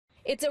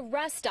It's a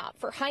rest stop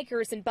for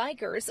hikers and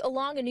bikers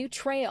along a new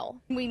trail.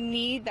 We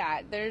need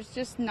that. There's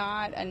just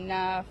not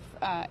enough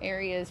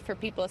areas for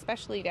people,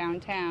 especially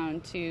downtown,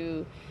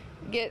 to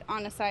get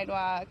on a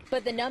sidewalk.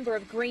 But the number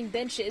of green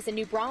benches in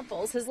New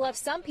Braunfels has left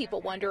some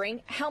people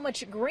wondering how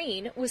much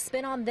green was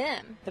spent on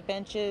them. The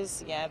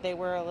benches, yeah, they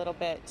were a little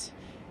bit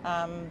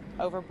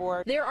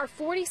overboard. There are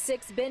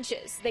 46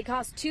 benches. They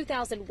cost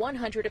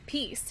 $2,100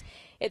 apiece.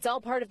 It's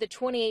all part of the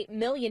 $28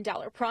 million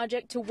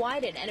project to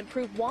widen and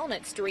improve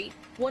Walnut Street,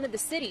 one of the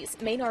city's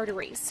main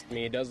arteries. I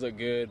mean, it does look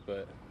good,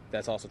 but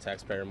that's also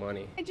taxpayer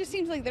money. It just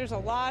seems like there's a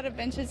lot of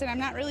benches, and I'm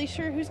not really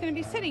sure who's going to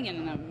be sitting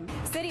in them.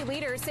 City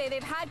leaders say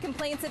they've had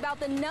complaints about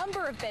the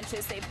number of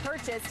benches they've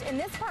purchased. In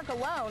this park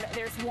alone,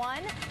 there's 1,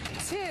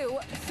 2,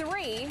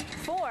 3,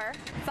 4,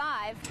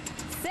 5,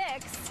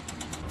 6,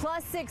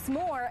 plus 6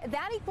 more.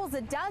 That equals a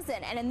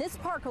dozen. And in this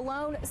park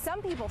alone,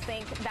 some people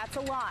think that's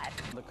a lot.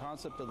 The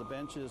concept of the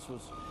benches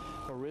was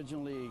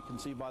originally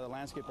conceived by the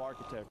landscape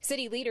architect.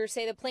 City leaders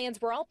say the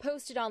plans were all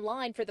posted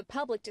online for the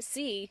public to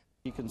see.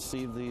 You can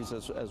see these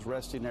as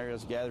resting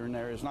areas, gathering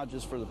areas, not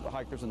just for the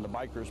hikers and the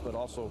bikers, but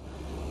also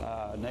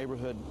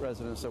neighborhood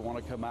residents that want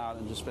to come out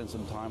and just spend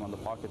some time on the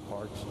pocket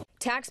parks.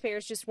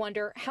 Taxpayers just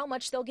wonder how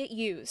much they'll get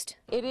used.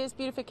 It is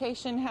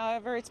beautification,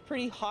 however, it's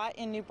pretty hot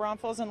in New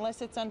Braunfels.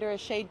 Unless it's under a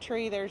shade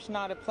tree, there's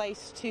not a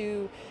place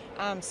to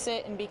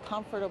sit and be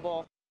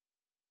comfortable.